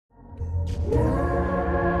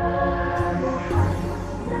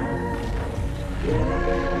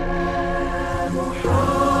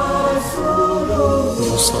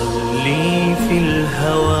نصلي في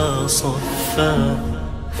الهوى صفا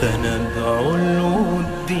فنبع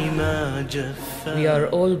الود ما جفا. We are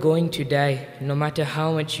all going to die, no matter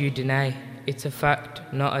how much you deny. It's a fact,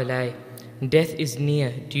 not a lie. Death is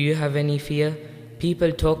near, do you have any fear?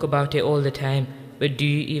 People talk about it all the time, but do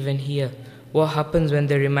you even hear? What happens when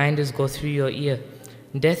the reminders go through your ear?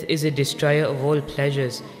 Death is a destroyer of all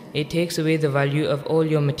pleasures. It takes away the value of all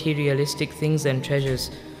your materialistic things and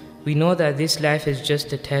treasures. We know that this life is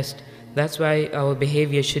just a test. That's why our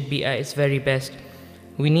behavior should be at its very best.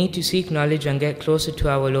 We need to seek knowledge and get closer to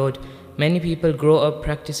our Lord. Many people grow up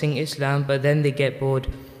practicing Islam, but then they get bored.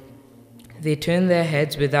 They turn their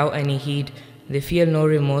heads without any heed. They feel no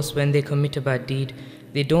remorse when they commit a bad deed.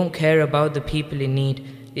 They don't care about the people in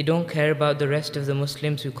need. They don't care about the rest of the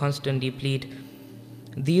Muslims who constantly plead.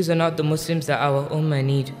 These are not the Muslims that our Ummah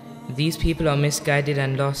need. These people are misguided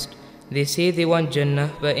and lost. They say they want Jannah,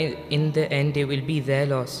 but in the end it will be their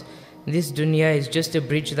loss. This dunya is just a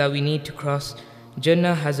bridge that we need to cross.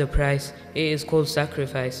 Jannah has a price. It is called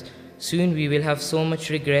sacrifice. Soon we will have so much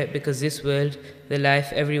regret because this world, the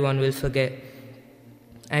life, everyone will forget.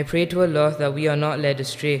 I pray to Allah that we are not led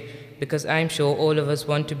astray, because I am sure all of us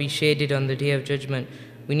want to be shaded on the Day of Judgment.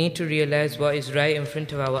 We need to realize what is right in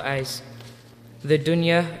front of our eyes. The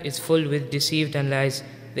dunya is full with deceit and lies.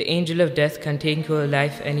 The angel of death can take your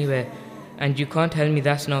life anywhere. And you can't tell me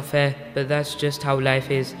that's not fair, but that's just how life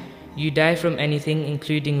is. You die from anything,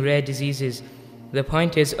 including rare diseases. The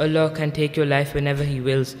point is, Allah can take your life whenever He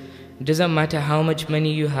wills. It doesn't matter how much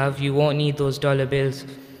money you have, you won't need those dollar bills.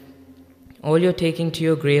 All you're taking to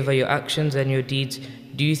your grave are your actions and your deeds.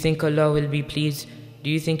 Do you think Allah will be pleased? Do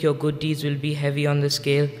you think your good deeds will be heavy on the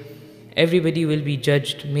scale? Everybody will be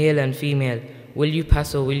judged, male and female. Will you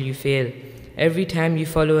pass or will you fail? Every time you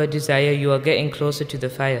follow a desire, you are getting closer to the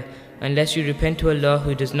fire, unless you repent to Allah,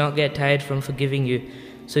 who does not get tired from forgiving you.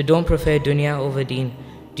 So don't prefer dunya over deen.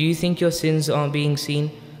 Do you think your sins aren't being seen?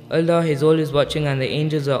 Allah is always watching and the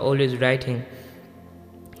angels are always writing.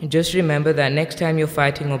 Just remember that next time you're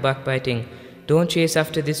fighting or backbiting, don't chase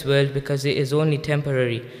after this world because it is only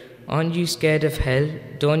temporary. Aren't you scared of hell?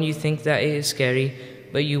 Don't you think that it is scary?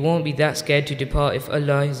 But you won't be that scared to depart if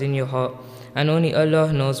Allah is in your heart. And only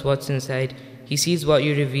Allah knows what's inside. He sees what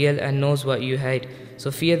you reveal and knows what you hide.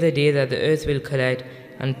 So fear the day that the earth will collide,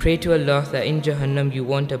 and pray to Allah that in Jahannam you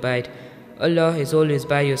won't abide. Allah is always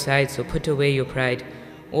by your side, so put away your pride.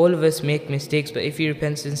 All of us make mistakes, but if you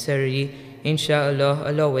repent sincerely, inshallah,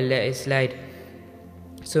 Allah will let it slide.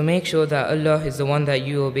 So make sure that Allah is the one that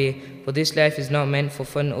you obey, for this life is not meant for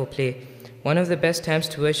fun or play. One of the best times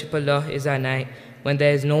to worship Allah is at night, when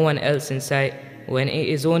there is no one else in sight, when it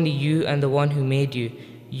is only you and the one who made you,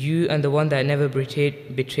 you and the one that never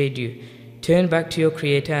betrayed you. Turn back to your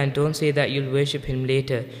Creator and don't say that you'll worship Him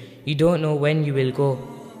later. You don't know when you will go.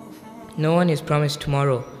 No one is promised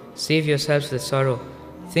tomorrow. Save yourself the sorrow.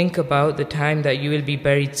 Think about the time that you will be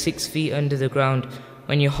buried 6 feet under the ground,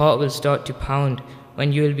 when your heart will start to pound,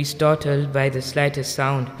 when you will be startled by the slightest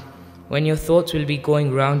sound, when your thoughts will be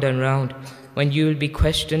going round and round, when you will be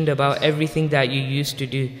questioned about everything that you used to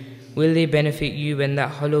do. Will they benefit you when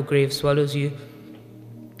that hollow grave swallows you?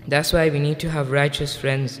 That's why we need to have righteous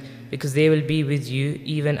friends, because they will be with you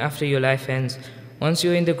even after your life ends. Once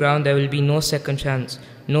you're in the ground, there will be no second chance,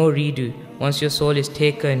 no redo. Once your soul is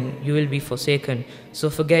taken, you will be forsaken. So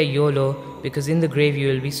forget YOLO, because in the grave you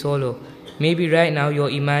will be solo. Maybe right now your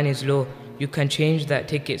iman is low. You can change that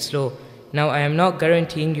ticket slow. Now I am not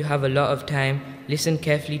guaranteeing you have a lot of time. Listen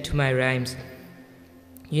carefully to my rhymes.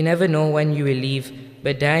 You never know when you will leave,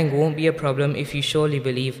 but dying won't be a problem if you surely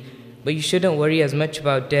believe. But you shouldn't worry as much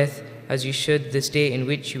about death as you should the state in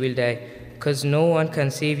which you will die, because no one can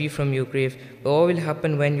save you from your grave. But what will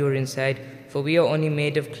happen when you're inside? For we are only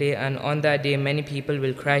made of clay, and on that day many people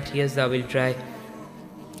will cry tears that will dry.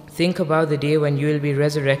 Think about the day when you will be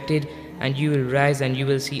resurrected and you will rise and you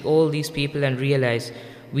will see all these people and realize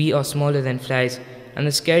we are smaller than flies. And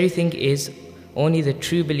the scary thing is, only the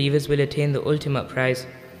true believers will attain the ultimate prize.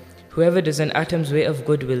 Whoever does an atom's weight of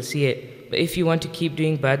good will see it. But if you want to keep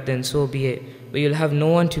doing bad, then so be it. But you'll have no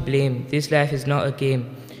one to blame. This life is not a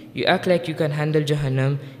game. You act like you can handle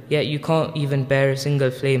Jahannam, yet you can't even bear a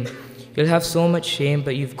single flame. You'll have so much shame,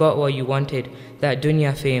 but you've got what you wanted, that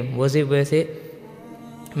dunya fame. Was it worth it?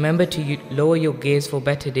 Remember to lower your gaze for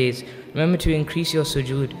better days. Remember to increase your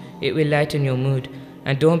sujood. It will lighten your mood.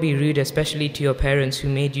 And don't be rude, especially to your parents who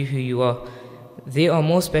made you who you are. They are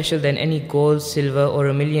more special than any gold, silver, or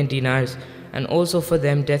 1,000,000 dinars. and also for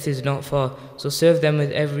them death is not far. So serve them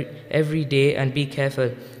with every day and be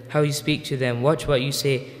careful how you speak to them. Watch what you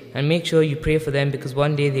say and make sure you pray for them because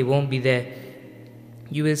one day they won't be there.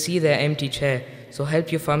 You will see their empty chair, so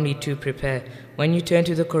help your family to prepare. When you turn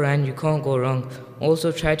to the Quran, you can't go wrong.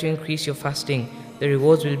 Also try to increase your fasting. The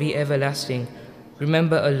rewards will be everlasting.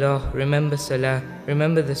 Remember Allah, remember Salah,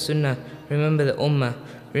 remember the Sunnah, remember the Ummah,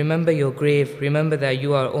 remember your grave, remember that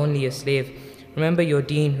you are only a slave. Remember your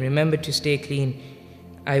deen, remember to stay clean.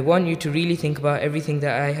 I want you to really think about everything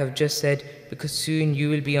that I have just said because soon you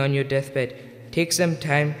will be on your deathbed. Take some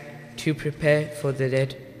time to prepare for the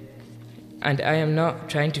dead. And I am not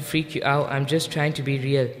trying to freak you out, I'm just trying to be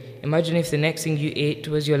real. Imagine if the next thing you ate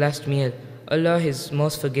was your last meal. Allah is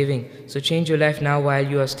most forgiving, so change your life now while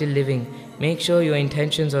you are still living. Make sure your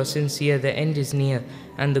intentions are sincere, the end is near,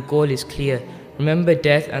 and the goal is clear. Remember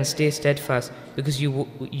death and stay steadfast, because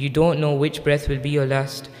you don't know which breath will be your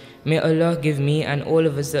last. May Allah give me and all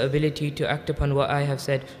of us the ability to act upon what I have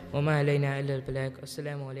said. وَمَا عَلَيْنَا إِلَّا الْبَلَاغُ.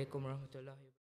 Assalamu alaikum wa rahmatullahi.